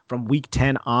because from week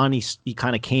 10 on, he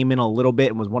kind of came in a little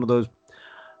bit and was one of those,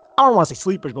 I don't want to say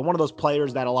sleepers, but one of those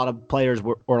players that a lot of players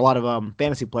were, or a lot of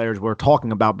fantasy players were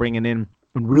talking about bringing in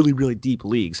really, really deep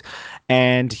leagues.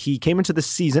 And he came into the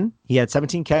season. He had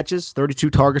 17 catches, 32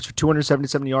 targets for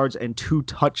 277 yards and 2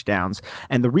 touchdowns.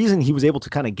 And the reason he was able to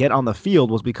kind of get on the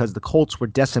field was because the Colts were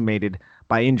decimated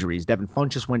by injuries. Devin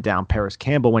Funchess went down, Paris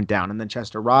Campbell went down, and then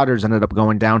Chester Rogers ended up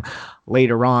going down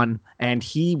later on. And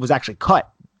he was actually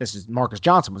cut. Marcus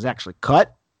Johnson was actually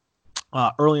cut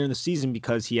earlier in the season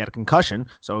because he had a concussion.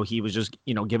 So he was just,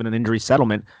 given an injury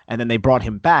settlement, and then they brought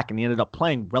him back and he ended up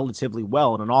playing relatively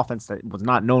well in an offense that was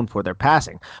not known for their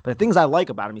passing. But the things I like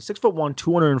about him, he's 6'1",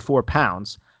 204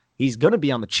 pounds. He's going to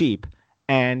be on the cheap.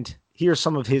 And here's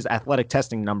some of his athletic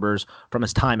testing numbers from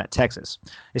his time at Texas.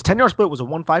 His 10-yard split was a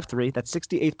 1.53. That's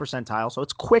 68th percentile. So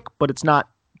it's quick, but it's not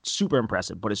super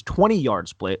impressive. But his 20-yard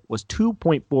split was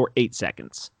 2.48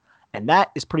 seconds. And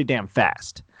that is pretty damn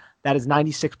fast. That is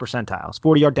 96th percentile. His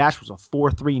 40-yard dash was a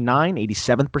 4.39,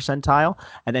 87th percentile.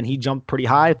 And then he jumped pretty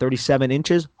high, 37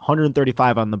 inches,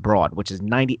 135 on the broad, which is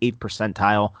 98th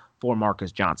percentile for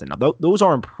Marcus Johnson. Now, those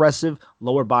are impressive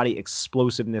lower body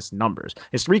explosiveness numbers.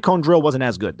 His 3-cone drill wasn't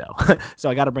as good, though. So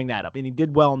I got to bring that up. And he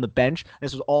did well on the bench.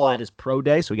 This was all at his pro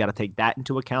day, so we got to take that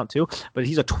into account, too. But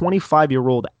he's a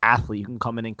 25-year-old athlete who can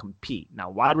come in and compete. Now,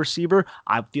 wide receiver,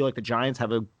 I feel like the Giants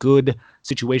have a good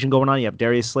situation going on. You have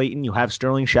Darius Slayton, you have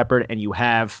Sterling Shepard, and you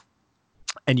have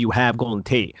Golden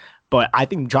Tate. But I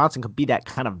think Johnson could be that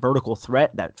kind of vertical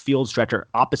threat, that field stretcher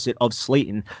opposite of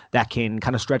Slayton that can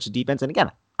kind of stretch the defense. And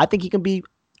again, I think he can be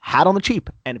had on the cheap.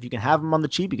 And if you can have him on the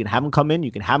cheap, you can have him come in,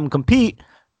 you can have him compete,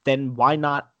 then why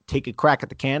not take a crack at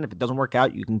the can? If it doesn't work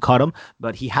out, you can cut him.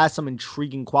 But he has some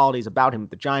intriguing qualities about him.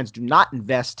 The Giants do not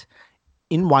invest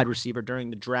in wide receiver during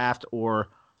the draft or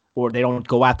they don't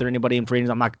go after anybody in free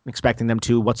agency. I'm not expecting them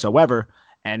to whatsoever.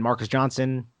 And Marcus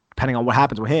Johnson, depending on what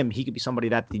happens with him, he could be somebody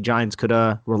that the Giants could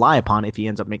rely upon if he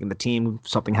ends up making the team.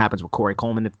 Something happens with Corey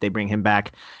Coleman if they bring him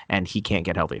back and he can't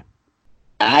get healthy.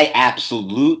 I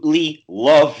absolutely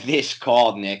love this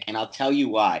call, Nick, and I'll tell you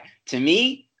why. To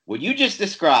me, what you just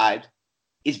described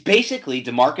is basically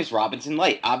Demarcus Robinson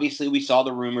light. Obviously, we saw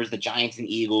the rumors the Giants and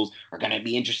Eagles are going to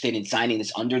be interested in signing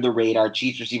this under-the-radar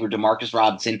Chiefs receiver Demarcus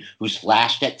Robinson, who's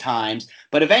flashed at times.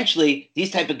 But eventually, these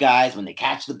type of guys, when they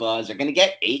catch the buzz, are going to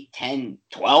get 8, 10,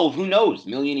 12, who knows,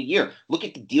 million a year. Look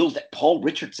at the deals that Paul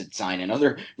Richardson signed and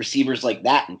other receivers like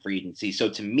that in free agency. So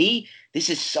to me, this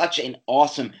is such an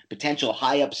awesome potential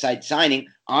high-upside signing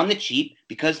on the cheap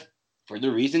because for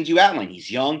the reasons you outlined, he's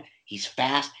young, he's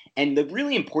fast. And the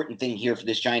really important thing here for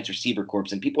this Giants receiver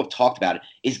corps, and people have talked about it,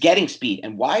 is getting speed.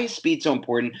 And why is speed so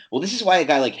important? Well, this is why a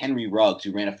guy like Henry Ruggs,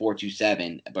 who ran a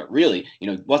 4.27, but really,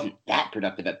 wasn't that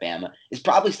productive at Bama, is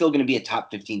probably still going to be a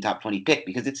top 15, top 20 pick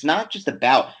because it's not just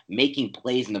about making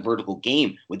plays in the vertical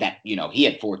game with that, he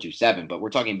had 4.27, but we're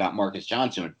talking about Marcus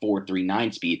Johnson at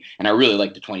 4.39 speed. And I really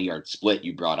like the 20-yard split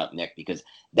you brought up, Nick, because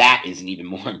that is an even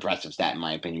more impressive stat, in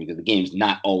my opinion, because the game's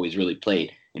not always really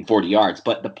played in 40 yards.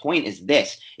 But the point is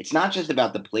this. It's not just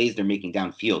about the plays they're making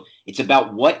downfield. It's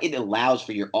about what it allows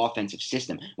for your offensive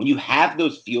system. When you have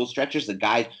those field stretchers, the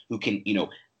guys who can,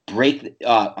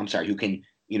 who can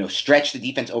stretch the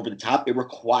defense over the top. It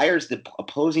requires the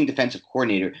opposing defensive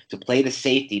coordinator to play the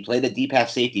safety, play the deep half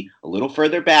safety a little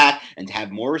further back and to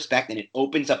have more respect, and it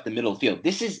opens up the middle of the field.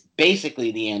 This is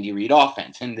basically the Andy Reid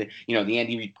offense and the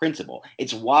Andy Reid principle.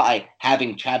 It's why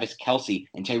having Travis Kelce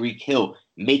and Tyreek Hill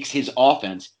makes his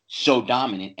offense so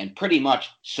dominant and pretty much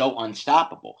so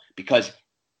unstoppable, because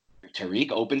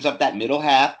Tyreek opens up that middle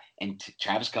half and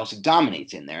Travis Kelce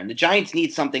dominates in there. And the Giants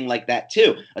need something like that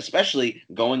too, especially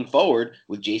going forward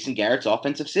with Jason Garrett's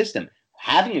offensive system.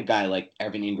 Having a guy like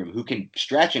Evan Ingram who can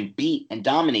stretch and beat and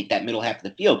dominate that middle half of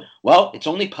the field, well, it's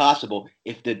only possible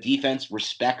if the defense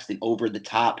respects the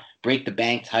over-the-top,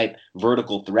 break-the-bank type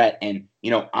vertical threat. And,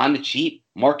 on the cheap,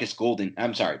 Marcus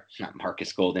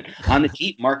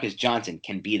Johnson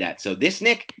can be that. So this,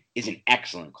 Nick, is an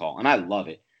excellent call, and I love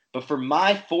it. But for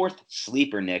my fourth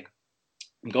sleeper, Nick,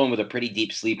 I'm going with a pretty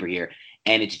deep sleeper here,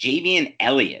 and it's Javien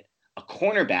Elliott, a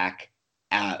cornerback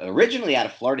originally out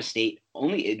of Florida State.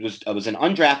 It was an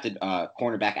undrafted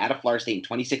cornerback out of Florida State in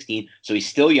 2016, so he's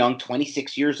still young,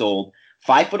 26 years old,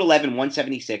 5'11",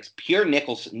 176, pure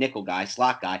nickel guy,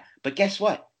 slot guy. But guess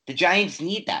what? The Giants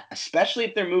need that, especially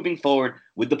if they're moving forward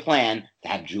with the plan to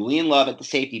have Julian Love at the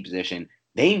safety position.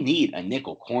 They need a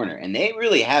nickel corner, and they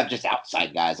really have just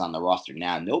outside guys on the roster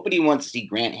now. Nobody wants to see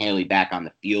Grant Haley back on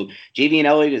the field. Javien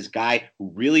Elliott is a guy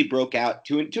who really broke out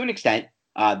to an extent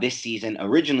this season.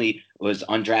 Originally was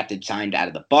undrafted, signed out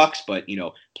of the Bucs, but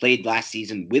played last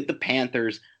season with the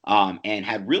Panthers and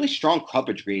had really strong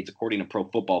coverage grades according to Pro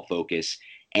Football Focus.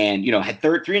 And had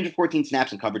 314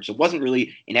 snaps in coverage, so wasn't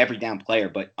really an every down player,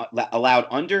 but allowed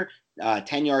under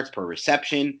 10 yards per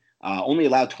reception. Only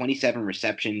allowed 27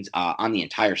 receptions on the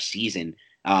entire season.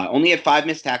 Only had 5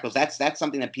 missed tackles. That's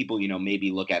something that people maybe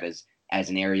look at as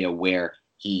an area where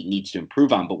he needs to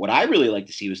improve on. But what I really like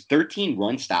to see was 13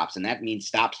 run stops, and that means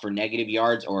stops for negative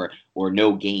yards or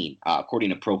no gain, according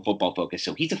to Pro Football Focus.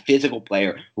 So he's a physical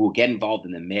player who will get involved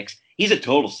in the mix. He's a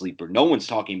total sleeper. No one's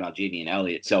talking about Javien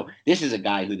Elliott. So this is a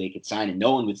guy who they could sign and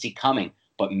no one would see coming,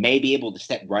 but may be able to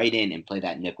step right in and play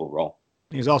that nickel role.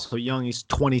 He's also young. He's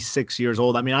 26 years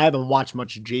old. I mean, I haven't watched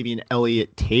much Javien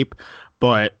Elliott tape,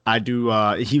 but I do.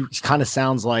 He kind of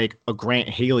sounds like a Grant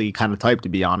Haley kind of type, to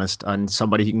be honest, and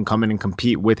somebody who can come in and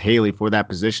compete with Haley for that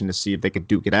position to see if they could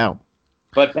duke it out.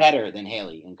 But better than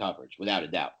Haley in coverage, without a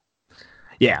doubt.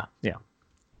 Yeah.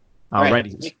 All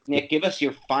right, Nick, give us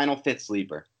your final fifth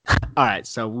sleeper. All right,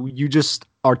 so you just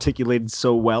articulated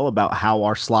so well about how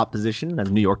our slot position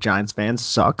as New York Giants fans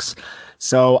sucks.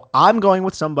 So I'm going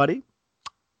with somebody.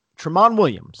 Tramon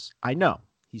Williams, I know,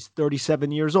 he's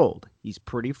 37 years old. He's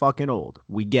pretty fucking old.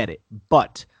 We get it.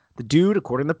 But the dude,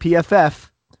 according to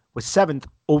PFF, was 7th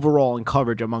overall in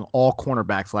coverage among all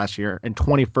cornerbacks last year and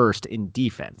 21st in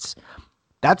defense.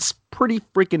 That's pretty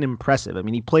freaking impressive. I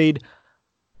mean, he played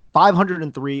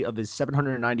 503 of his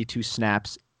 792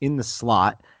 snaps in the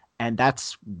slot, and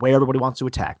that's where everybody wants to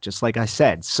attack, just like I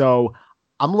said. So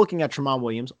I'm looking at Tramon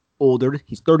Williams, older.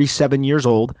 He's 37 years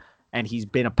old. And he's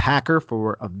been a Packer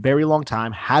for a very long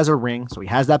time, has a ring, so he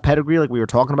has that pedigree like we were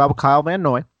talking about with Kyle Van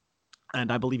Noy.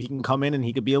 And I believe he can come in and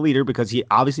he could be a leader because he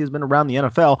obviously has been around the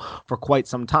NFL for quite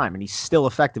some time. And he's still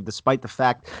effective despite the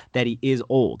fact that he is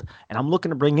old. And I'm looking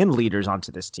to bring in leaders onto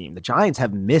this team. The Giants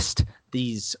have missed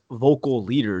these vocal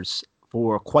leaders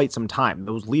for quite some time.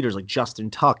 Those leaders like Justin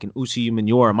Tuck and Usi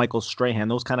Umenyiora, Michael Strahan,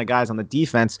 those kind of guys on the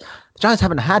defense, the Giants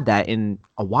haven't had that in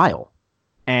a while.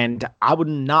 And I would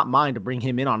not mind to bring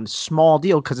him in on a small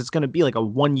deal because it's going to be like a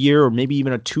 1 year or maybe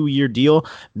even a 2-year deal,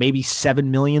 maybe $7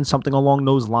 million, something along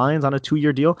those lines on a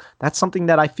 2-year deal. That's something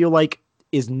that I feel like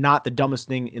is not the dumbest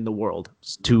thing in the world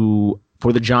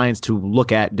for the Giants to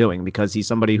look at doing because he's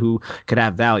somebody who could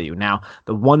have value. Now,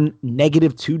 the one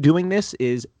negative to doing this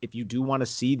is if you do want to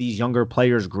see these younger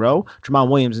players grow, Tramon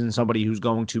Williams isn't somebody who's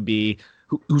going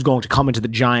to come into the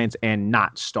Giants and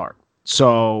not start.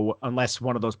 So unless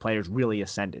one of those players really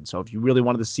ascended. So if you really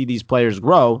wanted to see these players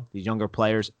grow, these younger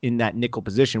players in that nickel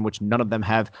position, which none of them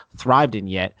have thrived in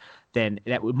yet, then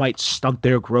that might stunt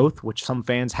their growth, which some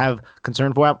fans have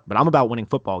concern for. But I'm about winning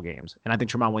football games, and I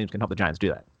think Tramon Williams can help the Giants do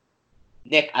that.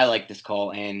 Nick, I like this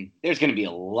call, and there's going to be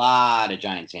a lot of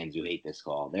Giants fans who hate this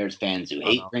call. There's fans who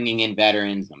hate bringing in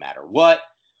veterans no matter what.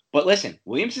 But listen,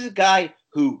 Williams is a guy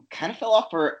who kind of fell off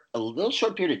for a little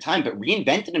short period of time, but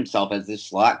reinvented himself as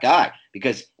this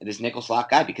nickel slot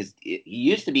guy, because he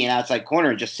used to be an outside corner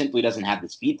and just simply doesn't have the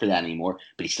speed for that anymore.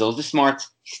 But he still has the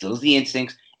smarts, he still has the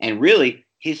instincts, and really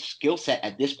his skill set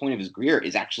at this point of his career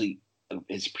is actually,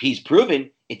 he's proven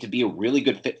it to be a really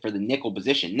good fit for the nickel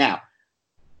position. Now,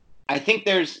 I think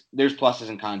there's pluses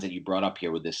and cons that you brought up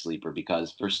here with this sleeper,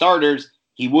 because for starters,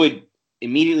 he would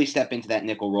immediately step into that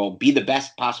nickel role, be the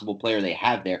best possible player they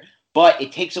have there. But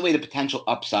it takes away the potential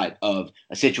upside of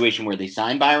a situation where they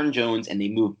sign Byron Jones and they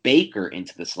move Baker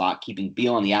into the slot, keeping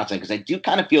Beal on the outside. Because I do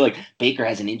kind of feel like Baker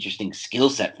has an interesting skill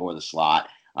set for the slot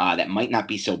that might not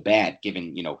be so bad,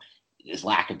 given his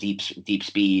lack of deep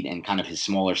speed and kind of his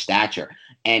smaller stature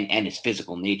and his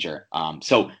physical nature.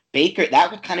 So Baker, that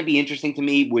would kind of be interesting to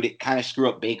me. Would it kind of screw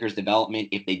up Baker's development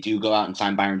if they do go out and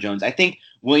sign Byron Jones? I think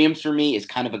Williams for me is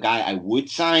kind of a guy I would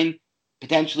sign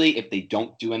potentially if they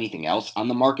don't do anything else on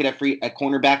the market at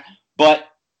cornerback. But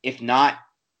if not,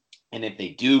 and if they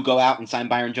do go out and sign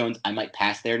Byron Jones, I might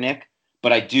pass there, Nick.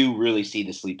 But I do really see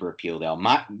the sleeper appeal there.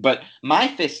 My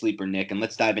fifth sleeper, Nick, and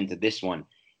let's dive into this one,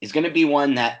 is going to be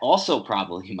one that also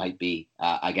probably might be,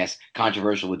 I guess,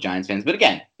 controversial with Giants fans. But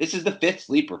again, this is the fifth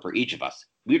sleeper for each of us.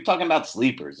 We're talking about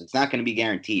sleepers. It's not going to be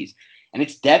guarantees. And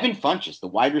it's Devin Funchess, the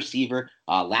wide receiver,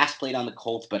 last played on the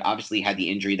Colts, but obviously had the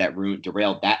injury that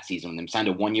derailed that season. They signed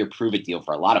a one-year prove-it deal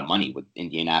for a lot of money with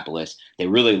Indianapolis. They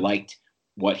really liked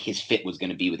what his fit was going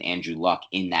to be with Andrew Luck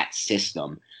in that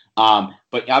system.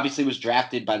 But obviously was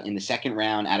drafted in the second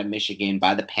round out of Michigan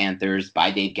by the Panthers,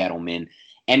 by Dave Gettleman.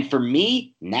 And for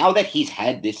me, now that he's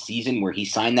had this season where he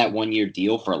signed that one-year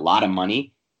deal for a lot of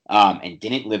money, and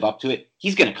didn't live up to it,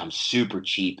 he's going to come super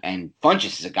cheap. And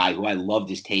Funchess is a guy who I loved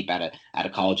his tape out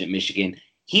of college at Michigan.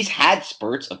 He's had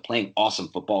spurts of playing awesome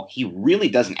football. He really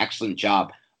does an excellent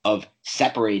job of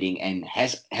separating and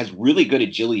has really good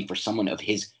agility for someone of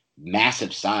his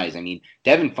massive size. I mean,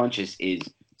 Devin Funchess is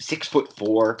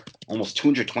 6'4", almost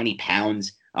 220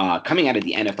 pounds. Coming out of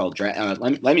the NFL draft,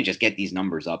 let me just get these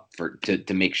numbers up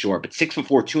to make sure. But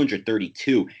 6'4",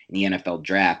 232 in the NFL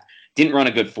draft. Didn't run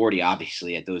a good 40,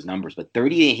 obviously, at those numbers, but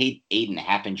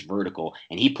 38.5-inch vertical,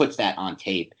 and he puts that on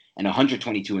tape, and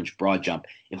 122-inch broad jump.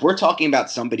 If we're talking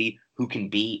about somebody who can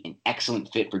be an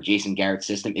excellent fit for Jason Garrett's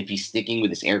system, if he's sticking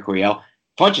with this Air Coryell,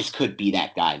 Funchess could be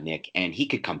that guy, Nick, and he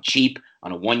could come cheap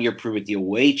on a one-year prove-it deal,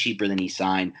 way cheaper than he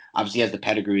signed. Obviously, he has the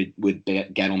pedigree with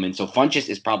Gettleman, so Funchess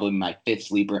is probably my fifth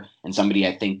sleeper and somebody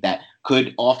I think that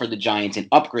could offer the Giants an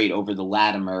upgrade over the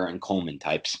Latimer and Coleman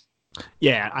types.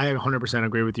 Yeah, I 100%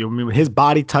 agree with you. I mean, with his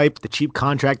body type, the cheap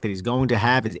contract that he's going to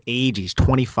have, his age, he's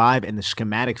 25, and the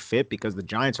schematic fit, because the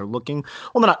Giants are looking,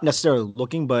 well, they're not necessarily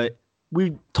looking, but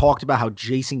we talked about how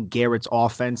Jason Garrett's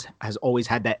offense has always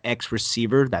had that X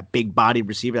receiver, that big body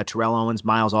receiver, that Terrell Owens,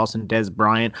 Miles Austin, Dez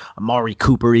Bryant, Amari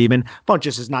Cooper even.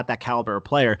 Funchess is not that caliber of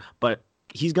player, but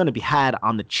he's going to be had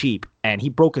on the cheap, and he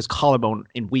broke his collarbone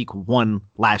in week 1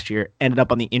 last year, ended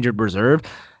up on the injured reserve.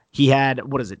 He had,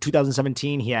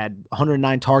 2017, he had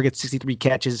 109 targets, 63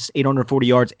 catches, 840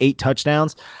 yards, 8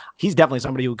 touchdowns. He's definitely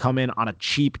somebody who would come in on a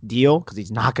cheap deal because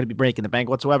he's not going to be breaking the bank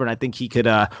whatsoever, and I think he could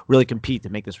really compete to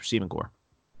make this receiving core.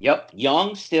 Yep,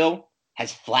 Young still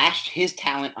has flashed his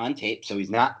talent on tape, so he's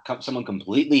not someone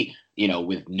completely,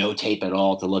 with no tape at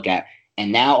all to look at.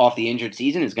 And now off the injured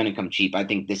season is going to come cheap. I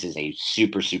think this is a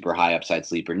super, super high upside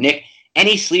sleeper. Nick,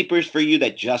 any sleepers for you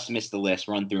that just missed the list?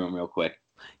 Run through them real quick.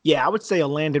 Yeah, I would say a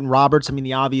Landon Roberts. I mean,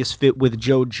 the obvious fit with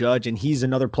Joe Judge, and he's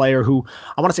another player who,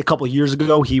 I want to say a couple of years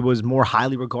ago, he was more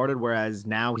highly regarded, whereas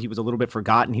now he was a little bit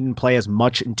forgotten. He didn't play as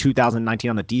much in 2019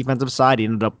 on the defensive side. He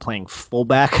ended up playing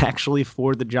fullback, actually,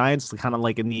 for the Giants, kind of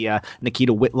like in the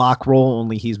Nikita Whitlock role,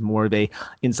 only he's more of a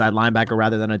inside linebacker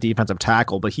rather than a defensive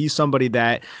tackle. But he's somebody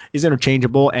that is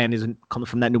interchangeable and comes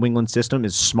from that New England system,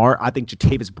 is smart. I think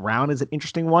Jatavis Brown is an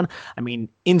interesting one. I mean,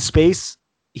 in space,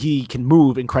 he can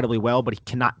move incredibly well, but he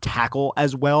cannot tackle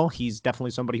as well. He's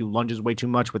definitely somebody who lunges way too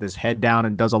much with his head down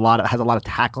and has a lot of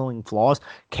tackling flaws.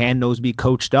 Can those be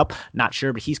coached up? Not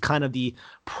sure, but he's kind of the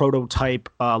prototype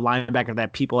linebacker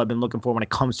that people have been looking for when it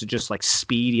comes to just like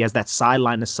speed. He has that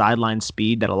sideline to sideline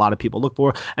speed that a lot of people look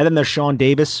for. And then there's Sean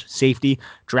Davis, safety,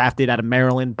 drafted out of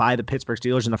Maryland by the Pittsburgh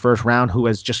Steelers in the first round, who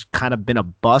has just kind of been a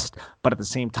bust, but at the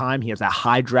same time, he has that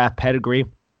high draft pedigree.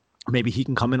 Maybe he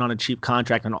can come in on a cheap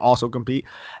contract and also compete,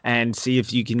 and see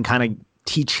if you can kind of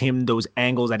teach him those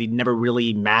angles that he never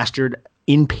really mastered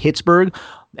in Pittsburgh,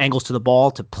 angles to the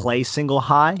ball to play single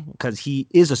high, because he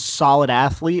is a solid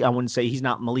athlete. I wouldn't say he's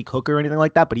not Malik Hooker or anything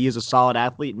like that, but he is a solid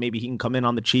athlete. Maybe he can come in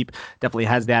on the cheap. Definitely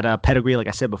has that pedigree, like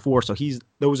I said before. So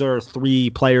those are 3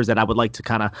 players that I would like to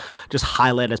kind of just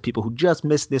highlight as people who just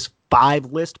missed this 5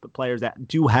 list, but players that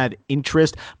do have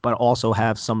interest, but also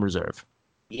have some reserve.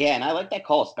 Yeah, and I like that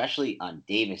call, especially on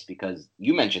Davis, because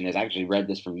you mentioned this. I actually read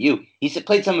this from you. He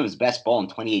played some of his best ball in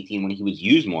 2018 when he was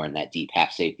used more in that deep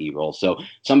half safety role. So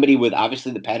somebody with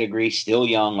obviously the pedigree, still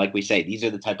young, like we say, these are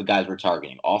the type of guys we're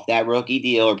targeting. Off that rookie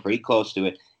deal or pretty close to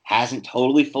it, hasn't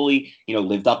totally fully,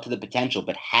 lived up to the potential,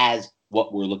 but has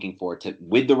what we're looking for to,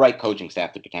 with the right coaching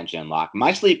staff, to potentially unlock.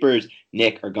 My sleepers,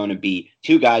 Nick, are going to be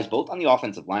two guys, both on the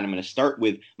offensive line. I'm going to start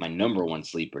with my number one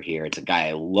sleeper here. It's a guy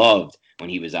I loved when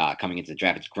he was coming into the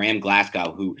draft. It's Graham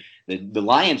Glasgow, who the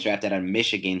Lions drafted out of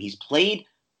Michigan. He's played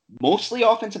mostly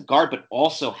offensive guard, but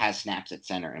also has snaps at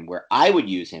center. And where I would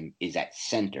use him is at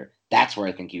center. That's where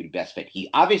I think he would best fit. He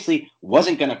obviously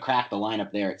wasn't going to crack the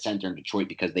lineup there at center in Detroit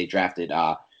because they drafted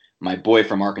my boy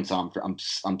from Arkansas.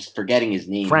 I'm forgetting his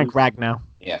name. Frank Ragnow.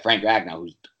 Yeah, Frank Ragnow,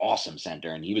 who's awesome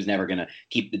center, and he was never going to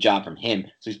keep the job from him.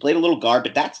 So he's played a little guard,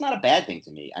 but that's not a bad thing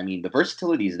to me. I mean, the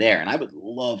versatility is there, and I would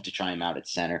love to try him out at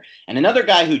center. And another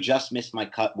guy who just missed my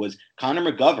cut was Connor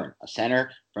McGovern, a center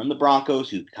from the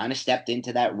Broncos who kind of stepped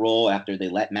into that role after they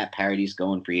let Matt Paradis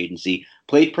go in free agency.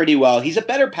 Played pretty well. He's a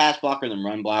better pass blocker than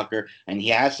run blocker, and he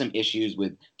has some issues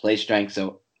with play strength,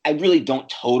 so I really don't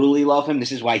totally love him.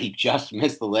 This is why he just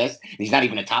missed the list. He's not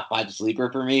even a top 5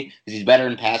 sleeper for me because he's better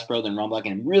in pass pro than run block.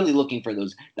 And I'm really looking for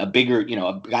a bigger,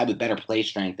 a guy with better play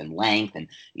strength and length and,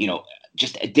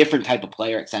 just a different type of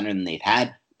player at center than they've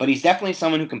had. But he's definitely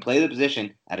someone who can play the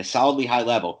position at a solidly high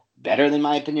level. Better than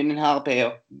my opinion than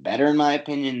Jalapeno. Better in my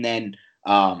opinion than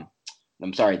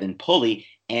Pulley.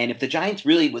 And if the Giants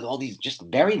really, with all these just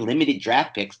very limited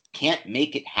draft picks, can't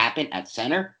make it happen at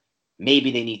center,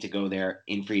 maybe they need to go there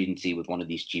in free agency with one of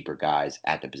these cheaper guys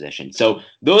at the position. So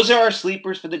those are our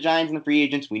sleepers for the Giants and the free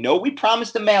agents. We know we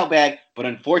promised a mailbag, but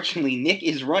unfortunately Nick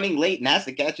is running late and has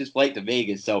to catch his flight to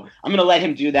Vegas. So I'm going to let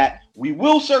him do that. We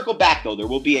will circle back, though. There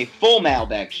will be a full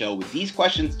mailbag show with these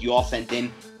questions you all sent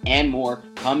in and more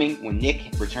coming when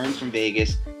Nick returns from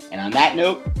Vegas. And on that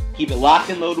note, keep it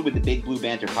locked and loaded with the Big Blue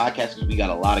Banter podcast because we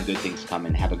got a lot of good things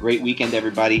coming. Have a great weekend,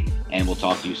 everybody, and we'll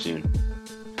talk to you soon.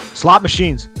 Slot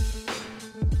machines.